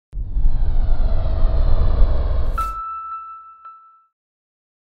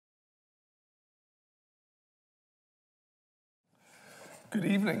Good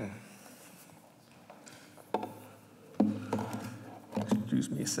evening. Excuse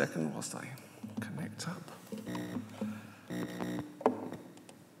me a second whilst I connect up.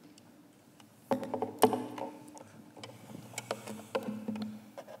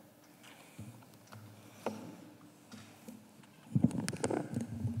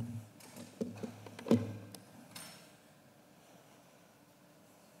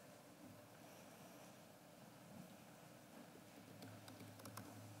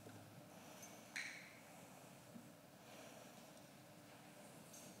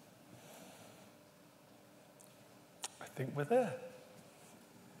 I think we're there.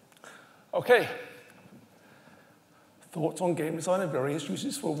 Okay. Thoughts on game design and various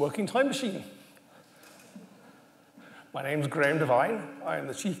uses for a working time machine. My name is Graeme Devine. I am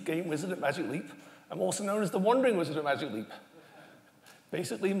the Chief Game Wizard at Magic Leap. I'm also known as the Wandering Wizard at Magic Leap.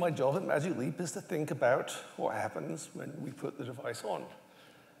 Basically, my job at Magic Leap is to think about what happens when we put the device on.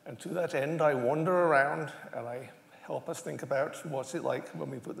 And to that end, I wander around and I help us think about what's it like when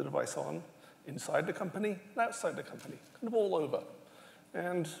we put the device on, inside the company and outside the company, kind of all over.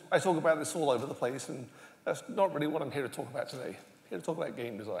 And I talk about this all over the place, and that's not really what I'm here to talk about today. I'm here to talk about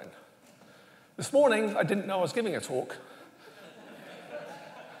game design. This morning, I didn't know I was giving a talk.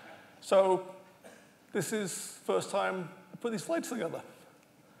 So this is the first time I put these slides together.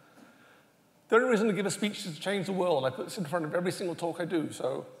 The only reason to give a speech is to change the world. I put this in front of every single talk I do,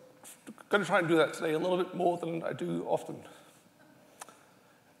 so I'm going to try and do that today a little bit more than I do often.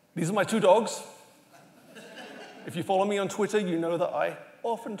 These are my two dogs. If you follow me on Twitter, you know that I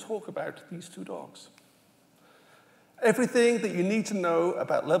often talk about these two dogs. Everything that you need to know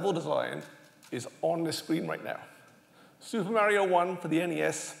about level design is on this screen right now. Super Mario 1 for the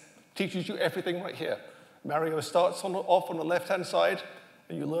NES teaches you everything right here. Mario starts off on the left-hand side,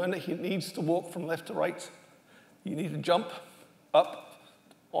 and you learn that he needs to walk from left to right. You need to jump up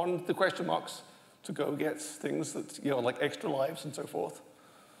on the question marks to go get things that, like extra lives and so forth.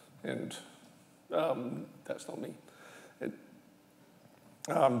 And that's not me.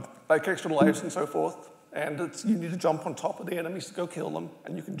 Like extra lives and so forth. And you need to jump on top of the enemies to go kill them.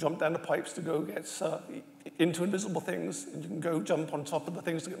 And you can jump down the pipes to go get into invisible things. And you can go jump on top of the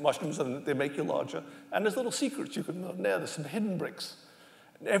things to get mushrooms, and they make you larger. And there's little secrets you can learn there. There's some hidden bricks.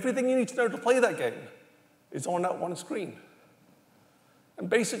 And everything you need to know to play that game is on that one screen. And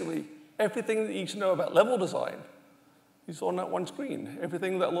basically, everything that you need to know about level design is on that one screen.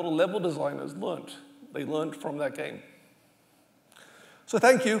 Everything that little level designers learned, they learned from that game. So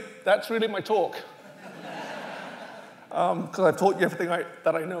thank you. That's really my talk. Because I've taught you everything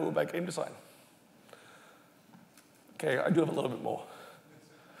that I know about game design. Okay, I do have a little bit more.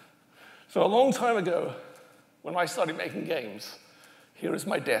 So a long time ago, when I started making games, here is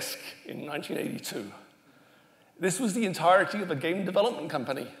my desk in 1982. This was the entirety of a game development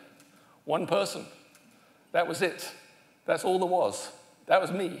company. One person. That was it. That's all there was. That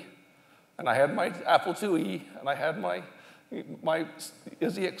was me. And I had my Apple IIe, and I had my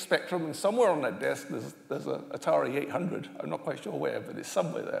ZX Spectrum, and somewhere on that desk there's an Atari 800. I'm not quite sure where, but it's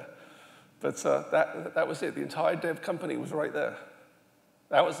somewhere there. But that was it. The entire dev company was right there.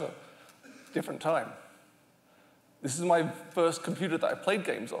 That was a different time. This is my first computer that I played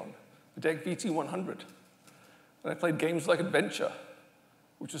games on, the DEC VT100. And I played games like Adventure,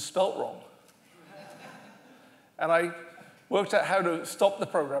 which was spelt wrong. And I worked out how to stop the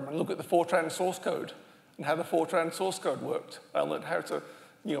program and look at the Fortran source code and how the Fortran source code worked. I learned how to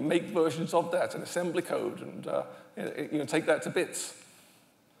make versions of that in assembly code and take that to bits.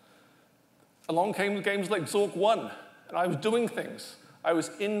 Along came games like Zork 1, and I was doing things. I was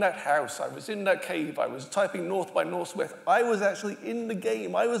in that house. I was in that cave. I was typing north by northwest. I was actually in the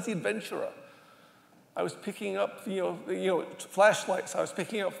game. I was the adventurer. I was picking up flashlights. I was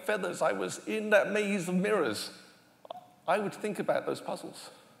picking up feathers. I was in that maze of mirrors. I would think about those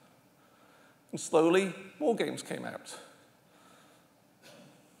puzzles. And slowly, more games came out.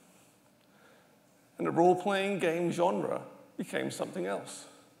 And the role-playing game genre became something else.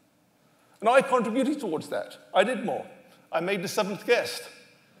 And I contributed towards that. I did more. I made The Seventh Guest.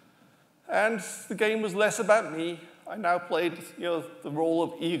 And the game was less about me. I now played the role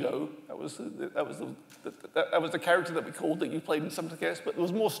of Ego. That was the character that we called that you played in Seventh Guest, but there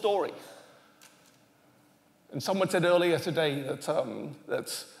was more story. And someone said earlier today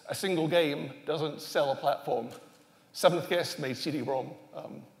that a single game doesn't sell a platform. Seventh Guest made CD-ROM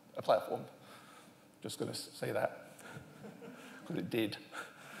a platform. Just going to say that, because it did.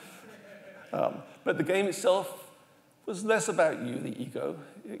 But the game itself was less about you, the ego.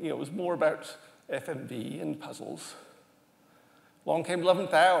 It was more about FMV and puzzles. Along came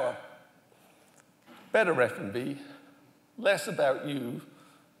 11th Hour. Better FMV, Less about you,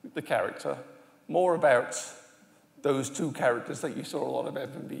 the character, more about those two characters that you saw a lot of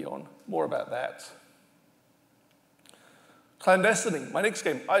F&B on, more about that. Clandestiny, my next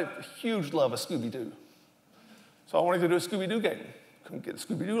game. I have a huge love of Scooby-Doo. So I wanted to do a Scooby-Doo game. Couldn't get a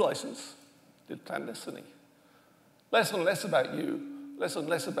Scooby-Doo license, did Clandestiny. Less and less about you, less and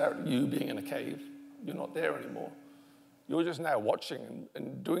less about you being in a cave. You're not there anymore. You're just now watching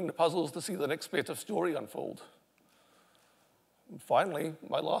and doing the puzzles to see the next bit of story unfold. And finally,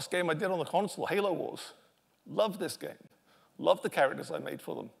 my last game I did on the console, Halo Wars. Loved this game. Loved the characters I made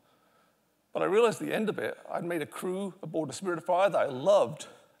for them. But I realized at the end of it, I'd made a crew aboard the Spirit of Fire that I loved.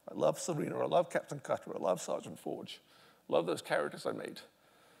 I loved Serena, I loved Captain Cutter, I loved Sergeant Forge. Loved those characters I made.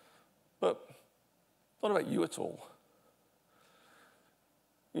 But not about you at all.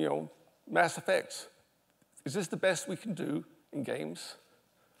 You know, Mass Effect. Is this the best we can do in games?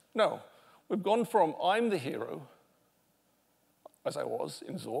 No. We've gone from I'm the hero, as I was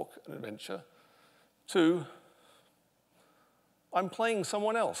in Zork and Adventure, to I'm playing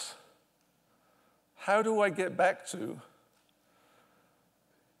someone else. How do I get back to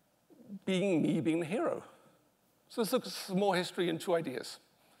being me, being the hero? So let's look at some more history and two ideas,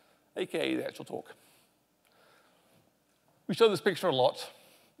 AKA the actual talk. We show this picture a lot,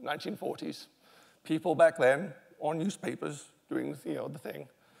 1940s. People back then on newspapers doing the thing.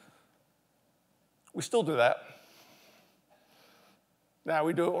 We still do that. Now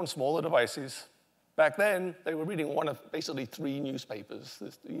we do it on smaller devices. Back then, they were reading one of basically three newspapers,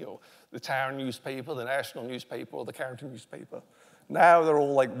 the town newspaper, the national newspaper, or the county newspaper. Now they're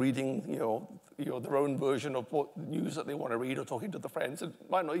all like reading their own version of what news that they want to read or talking to their friends, and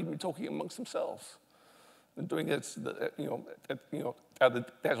might not even be talking amongst themselves and doing it at the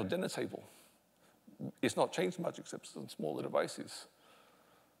actual dinner table. It's not changed much except on smaller devices.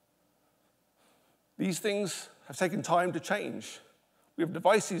 These things have taken time to change. We have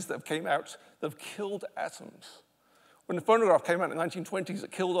devices that have came out that have killed atoms. When the phonograph came out in the 1920s,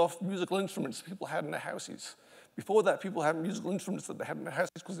 it killed off musical instruments people had in their houses. Before that, people had musical instruments that they had in their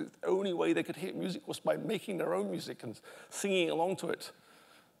houses because the only way they could hear music was by making their own music and singing along to it.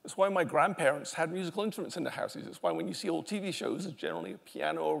 That's why my grandparents had musical instruments in their houses. It's why when you see old TV shows, there's generally a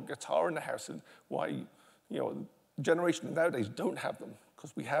piano or a guitar in the house, and why the generation nowadays don't have them,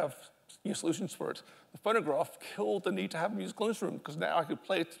 because we have solutions for it. The phonograph killed the need to have a musical instrument, because now I could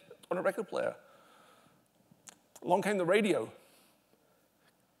play it on a record player. Along came the radio.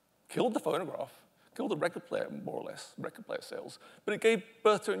 Killed the phonograph, killed the record player, more or less, record player sales. But it gave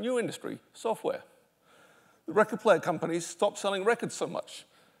birth to a new industry, software. The record player companies stopped selling records so much.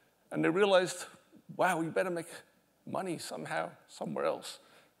 And they realized, wow, we better make money somehow, somewhere else.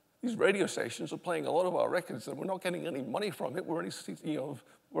 These radio stations are playing a lot of our records, and we're not getting any money from it. We're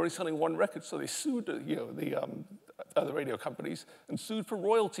only selling one record. So they sued the other radio companies and sued for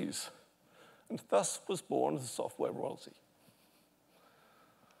royalties. And thus was born the software royalty.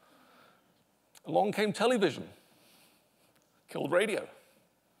 Along came television, killed radio.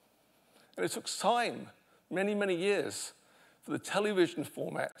 And it took time, many, many years, for the television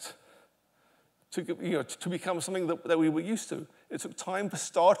format to become something that we were used to. It took time for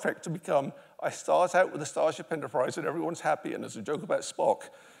Star Trek to become, I start out with the Starship Enterprise and everyone's happy and there's a joke about Spock,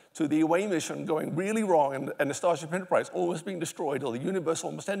 to the away mission going really wrong and the Starship Enterprise almost being destroyed or the universe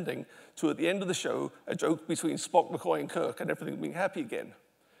almost ending, to at the end of the show, a joke between Spock, McCoy, and Kirk and everything being happy again.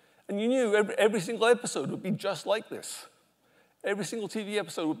 And you knew every single episode would be just like this. Every single TV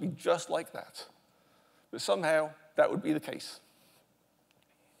episode would be just like that. But somehow, that would be the case.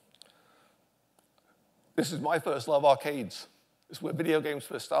 This is my first love, arcades. This is where video games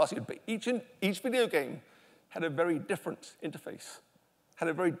first started. But each video game had a very different interface, had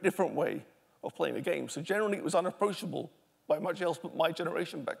a very different way of playing a game. So generally, it was unapproachable by much else but my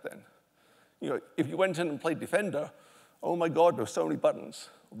generation back then. If you went in and played Defender, oh my God, there were so many buttons.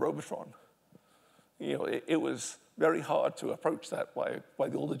 Robotron. It was very hard to approach that by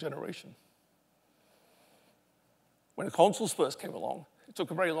the older generation. When the consoles first came along, it took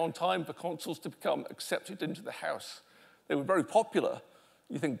a very long time for consoles to become accepted into the house. They were very popular.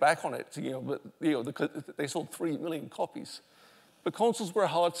 You think back on it, they sold 3 million copies. But consoles were a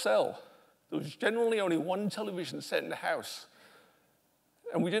hard sell. There was generally only one television set in the house.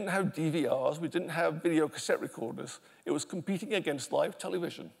 And we didn't have DVRs, we didn't have video cassette recorders. It was competing against live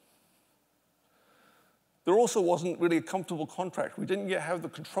television. There also wasn't really a comfortable contract. We didn't yet have the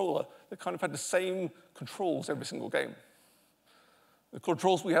controller that kind of had the same controls every single game. The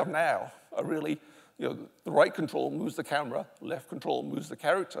controls we have now are really, the right control moves the camera, the left control moves the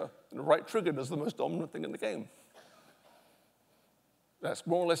character, and the right trigger does the most dominant thing in the game. That's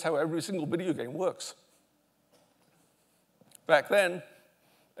more or less how every single video game works. Back then,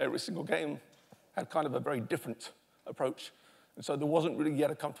 every single game had kind of a very different approach. And so there wasn't really yet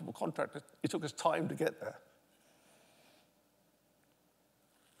a comfortable contract. It took us time to get there.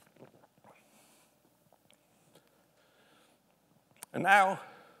 And now,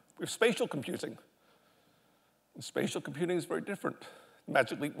 we have spatial computing. And spatial computing is very different.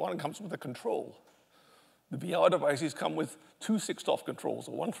 Magic Leap 1 comes with a control. The VR devices come with 2 6-DoF controls,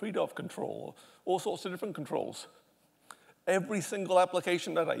 or 1 3-DoF control, or all sorts of different controls. Every single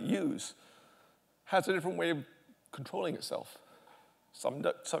application that I use has a different way of controlling itself. Some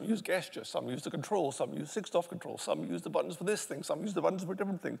use gesture, some use the control, some use 6-DoF control, some use the buttons for this thing, some use the buttons for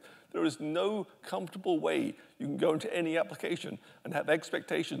different things. There is no comfortable way you can go into any application and have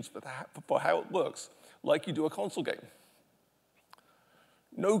expectations for how it works, like you do a console game.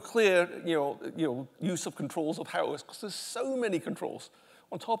 No clear use of controls of how it works, because there's so many controls.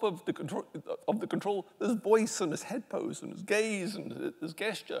 On top of the control, there's voice, and there's head pose, and there's gaze, and there's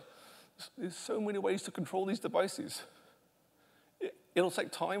gesture. There's so many ways to control these devices. It'll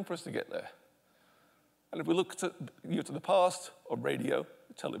take time for us to get there. And if we look to the past of radio,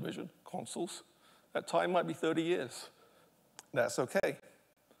 television, consoles, that time might be 30 years. That's okay.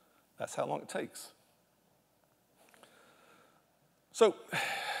 That's how long it takes. So,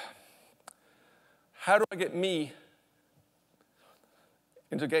 how do I get me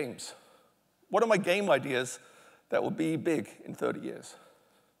into games? What are my game ideas that will be big in 30 years?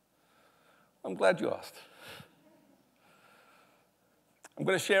 I'm glad you asked. I'm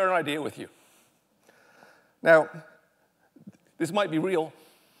going to share an idea with you. Now, this might be real.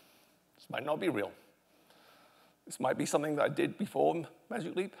 This might not be real. This might be something that I did before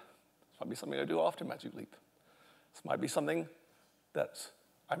Magic Leap. This might be something I do after Magic Leap. This might be something that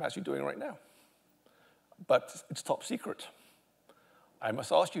I'm actually doing right now. But it's top secret. I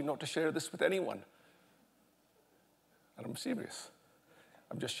must ask you not to share this with anyone. And I'm serious.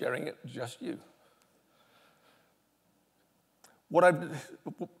 I'm just sharing it, just you.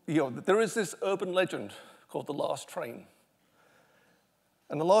 There is this urban legend called the last train.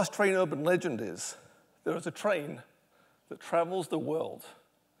 And the last train urban legend is there is a train that travels the world,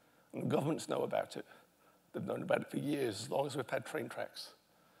 and the governments know about it. They've known about it for years, as long as we've had train tracks.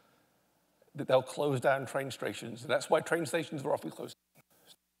 That they'll close down train stations, and that's why train stations are often closed.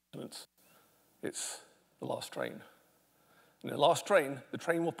 It's the last train. And the last train, the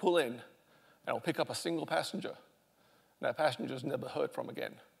train will pull in, and it'll pick up a single passenger. And that passenger is never heard from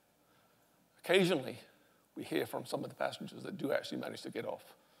again. Occasionally, we hear from some of the passengers that do actually manage to get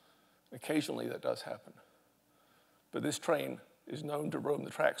off. And occasionally, that does happen. But this train is known to roam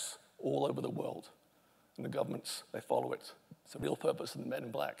the tracks all over the world. And the governments, they follow it. It's the real purpose of the men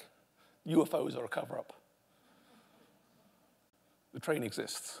in black. UFOs are a cover-up. The train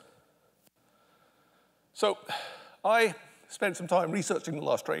exists. So I spent some time researching the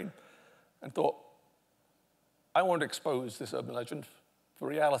last train and thought, I want to expose this urban legend for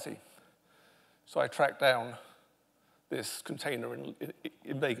reality. So I tracked down this container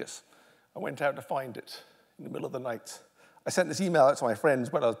in Vegas. I went out to find it in the middle of the night. I sent this email out to my friends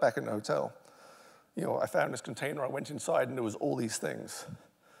when I was back in the hotel. I found this container, I went inside, and there was all these things.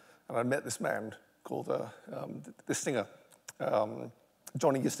 And I met this man called, this singer,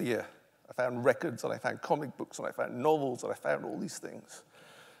 Johnny IGDA. I found records, and I found comic books, and I found novels, and I found all these things.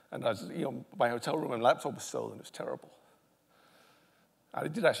 And my hotel room and laptop was stolen. It was terrible. I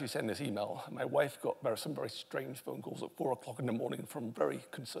did actually send this email. My wife got some very strange phone calls at 4 o'clock in the morning from very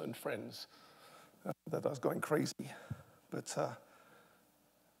concerned friends that I was going crazy. But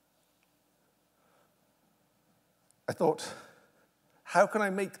I thought, how can I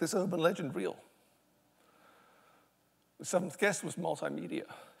make this urban legend real? The seventh guest was multimedia,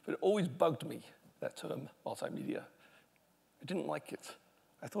 but it always bugged me, that term, multimedia. I didn't like it.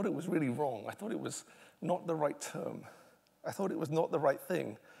 I thought it was really wrong. I thought it was not the right term. I thought it was not the right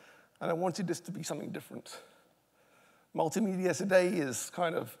thing. And I wanted this to be something different. Multimedia today is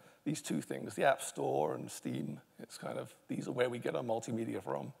kind of these two things, the App Store and Steam. It's kind of, these are where we get our multimedia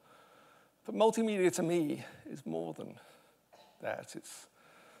from. But multimedia to me is more than that. It's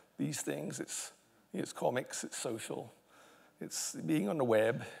these things. It's comics, it's social, it's being on the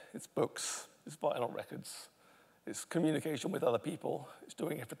web, it's books, it's vinyl records. It's communication with other people. It's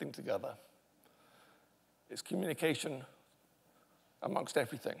doing everything together. It's communication amongst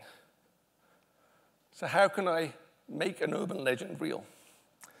everything. So how can I make an urban legend real?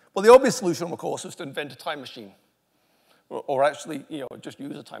 Well, the obvious solution, of course, is to invent a time machine, or actually, just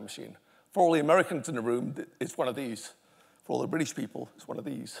use a time machine. For all the Americans in the room, it's one of these. For all the British people, it's one of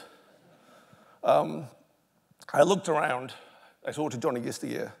these. I looked around. I talked to Johnny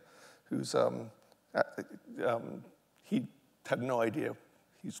IGDA, who's he had no idea.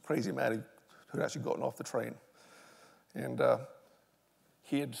 He's a crazy man who'd actually gotten off the train. And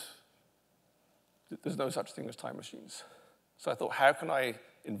there's no such thing as time machines. So I thought, how can I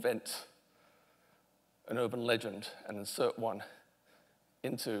invent an urban legend and insert one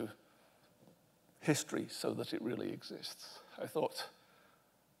into history so that it really exists? I thought,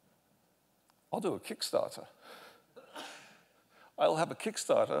 I'll do a Kickstarter. I'll have a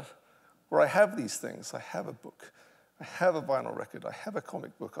Kickstarter where I have these things. I have a book, I have a vinyl record, I have a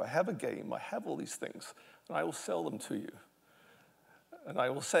comic book, I have a game, I have all these things, and I will sell them to you. And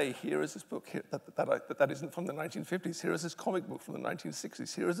I will say, here is this book here, that isn't from the 1950s. Here is this comic book from the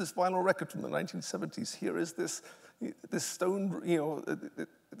 1960s. Here is this vinyl record from the 1970s. Here is this stone,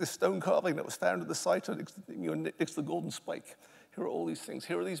 this stone carving that was found at the site next to the Golden Spike. Here are all these things.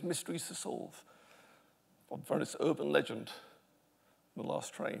 Here are these mysteries to solve. From this urban legend, The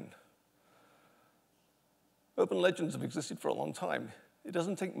Last Train. Urban legends have existed for a long time. It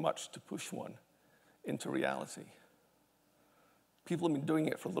doesn't take much to push one into reality. People have been doing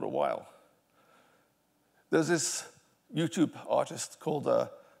it for a little while. There's this YouTube artist called The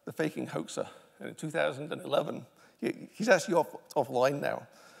Faking Hoaxer, and in 2011, he's actually offline now,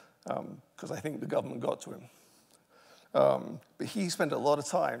 because I think the government got to him. But he spent a lot of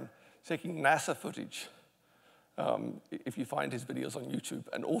time taking NASA footage, if you find his videos on YouTube,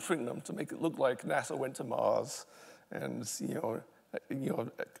 and altering them to make it look like NASA went to Mars, and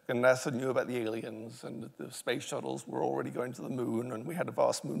and NASA knew about the aliens, and the space shuttles were already going to the moon, and we had a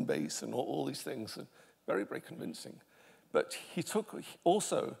vast moon base, and all these things. And very, very convincing. But he took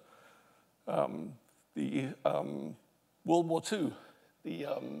also the World War II.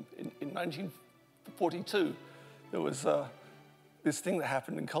 In 1942, there was this thing that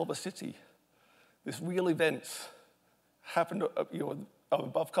happened in Culver City. This real event happened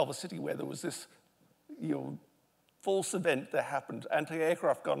above Culver City, where there was this false event that happened.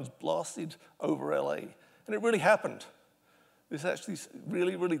 Anti-aircraft guns blasted over LA. And it really happened. This actually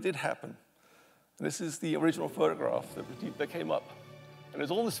really, really did happen. And this is the original photograph that came up. And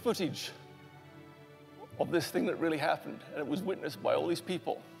there's all this footage of this thing that really happened. And it was witnessed by all these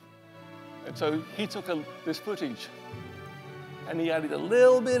people. And so he took this footage and he added a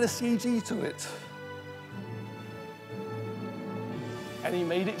little bit of CG to it. And he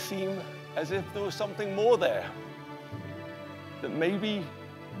made it seem as if there was something more there. That maybe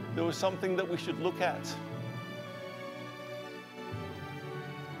there was something that we should look at.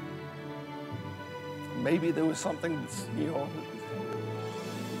 Maybe there was something that's,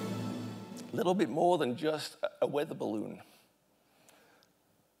 a little bit more than just a weather balloon.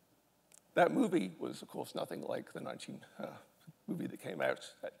 That movie was, of course, nothing like the movie that came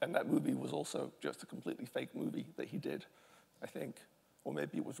out. And that movie was also just a completely fake movie that he did, I think. Or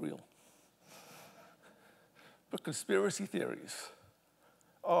maybe it was real. But conspiracy theories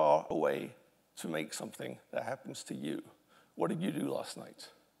are a way to make something that happens to you. What did you do last night?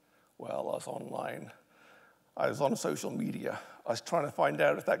 Well, I was online. I was on social media. I was trying to find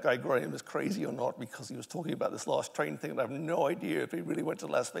out if that guy Graeme is crazy or not, because he was talking about this last train thing, and I have no idea if he really went to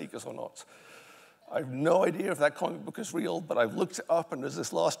Las Vegas or not. I have no idea if that comic book is real, but I've looked it up, and there's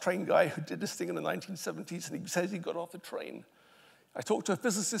this last train guy who did this thing in the 1970s, and he says he got off the train. I talked to a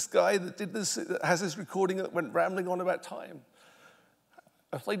physicist guy that did this, that has this recording that went rambling on about time.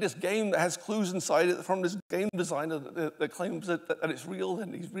 I played this game that has clues inside it from this game designer that claims that it's real,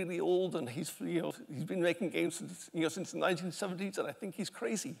 and he's really old, and he's been making games since the 1970s, and I think he's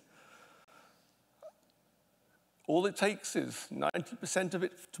crazy. All it takes is 90% of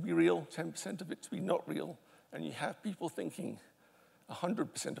it to be real, 10% of it to be not real, and you have people thinking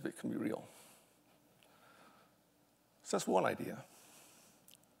 100% of it can be real. So that's one idea.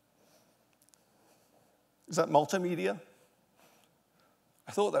 Is that multimedia?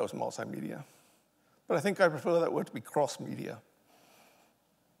 I thought that was multimedia, but I think I prefer that word to be cross-media,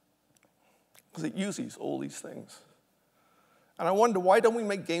 because it uses all these things. And I wonder, why don't we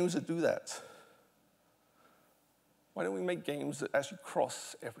make games that do that? Why don't we make games that actually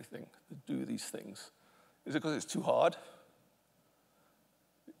cross everything, that do these things? Is it because it's too hard?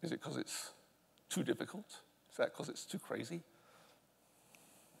 Is it because it's too difficult? Is that because it's too crazy?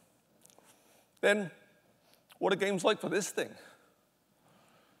 Then, what are games like for this thing?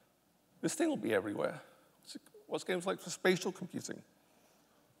 This thing will be everywhere. What's games like for spatial computing?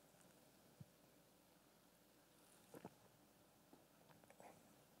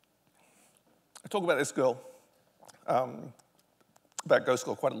 I talk about this girl, about Ghost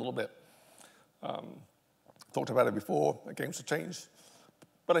Girl quite a little bit. Talked about it before, games have changed.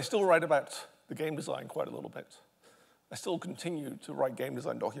 But I still write about the game design quite a little bit. I still continue to write game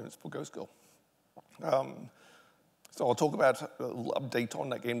design documents for Ghost Girl. So I'll talk about a little update on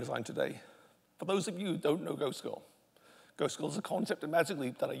that game design today. For those of you who don't know Ghost Girl is a concept in Magic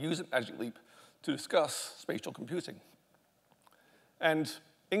Leap that I use at Magic Leap to discuss spatial computing. And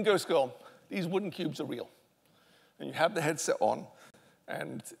in Ghost Girl, these wooden cubes are real. And you have the headset on,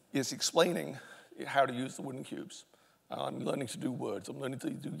 and it's explaining how to use the wooden cubes. I'm learning to do words. I'm learning to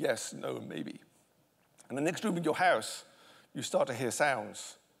do yes, no, and maybe. In the next room in your house, you start to hear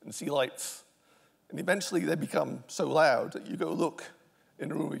sounds and see lights. And eventually, they become so loud that you go look in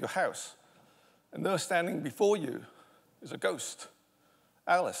the room of your house. And there standing before you is a ghost,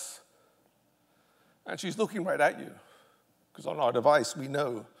 Alice. And she's looking right at you. Because on our device, we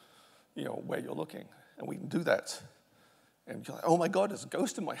know, where you're looking. And we can do that. And you're like, oh my God, there's a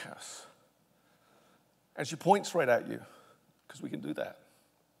ghost in my house. And she points right at you, because we can do that.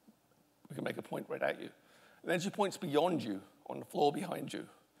 We can make a point right at you. And then she points beyond you, on the floor behind you.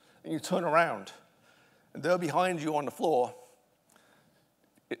 And you turn around. And there behind you on the floor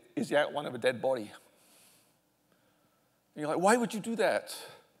is the outline of a dead body. And you're like, why would you do that?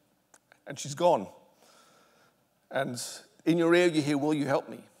 And she's gone. And in your ear, you hear, will you help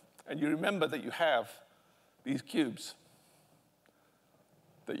me? And you remember that you have these cubes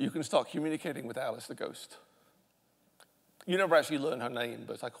that you can start communicating with Alice the ghost. You never actually learn her name,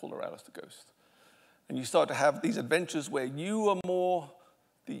 but I call her Alice the ghost. And you start to have these adventures where you are more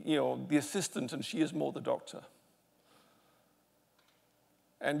the assistant and she is more the doctor.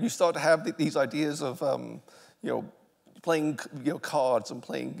 And you start to have these ideas of, playing cards and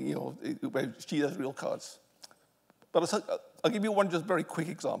playing, where she does real cards. But I'll give you one just very quick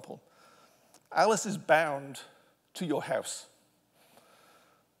example. Alice is bound to your house.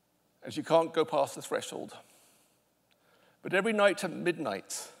 And she can't go past the threshold. But every night at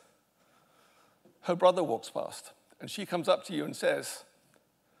midnight, her brother walks past. And she comes up to you and says,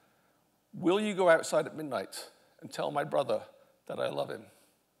 will you go outside at midnight and tell my brother that I love him?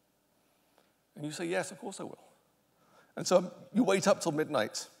 And you say, yes, of course I will. And so you wait up till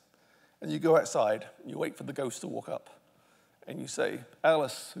midnight, and you go outside, and you wait for the ghost to walk up. And you say,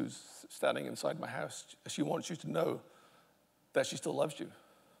 Alice, who's standing inside my house, she wants you to know that she still loves you.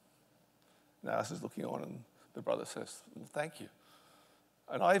 And Alice is looking on, and the brother says, well, thank you.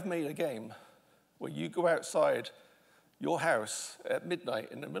 And I've made a game where you go outside your house at midnight,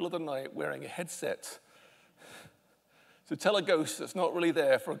 in the middle of the night, wearing a headset to tell a ghost that's not really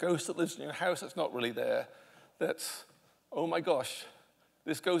there, for a ghost that lives in your house that's not really there, that, oh my gosh,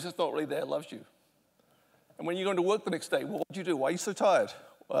 this ghost that's not really there loves you. And when you're going to work the next day, well, what did you do? Why are you so tired?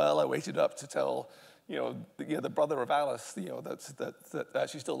 Well, I waited up to tell, the brother of Alice, that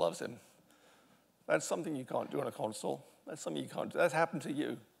she still loves him. That's something you can't do on a console. That's something you can't do. That happened to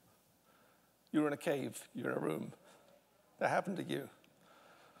you. You're in a cave. You're in a room. That happened to you.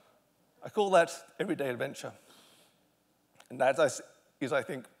 I call that everyday adventure. And that is, I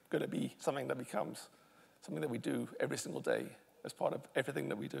think, going to be something that becomes something that we do every single day as part of everything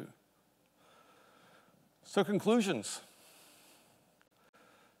that we do. So conclusions.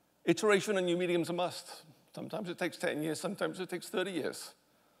 Iteration and new mediums are a must. Sometimes it takes 10 years, sometimes it takes 30 years.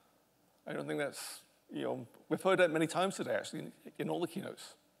 I don't think that's, we've heard that many times today, actually, in all the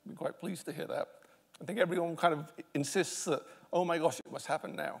keynotes. I'm quite pleased to hear that. I think everyone kind of insists that, oh my gosh, it must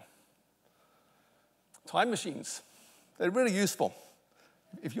happen now. Time machines, they're really useful.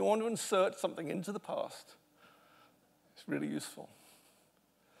 If you want to insert something into the past, it's really useful.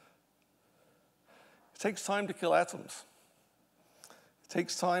 It takes time to kill atoms. It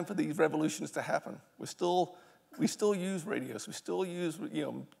takes time for these revolutions to happen. We still use radios. We still use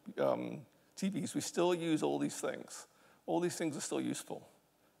TVs. We still use all these things. All these things are still useful.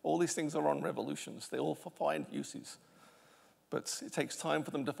 All these things are on revolutions. They all find uses. But it takes time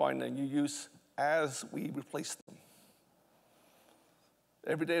for them to find their new use as we replace them.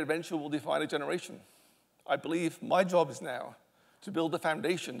 Everyday adventure will define a generation. I believe my job is now to build a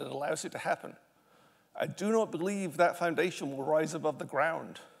foundation that allows it to happen. I do not believe that foundation will rise above the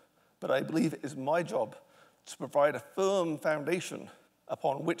ground, but I believe it is my job to provide a firm foundation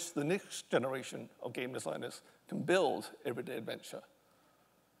upon which the next generation of game designers can build everyday adventure.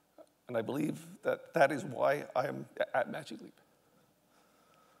 And I believe that that is why I am at Magic Leap.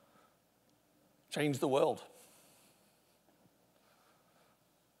 Change the world.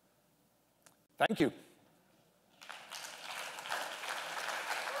 Thank you.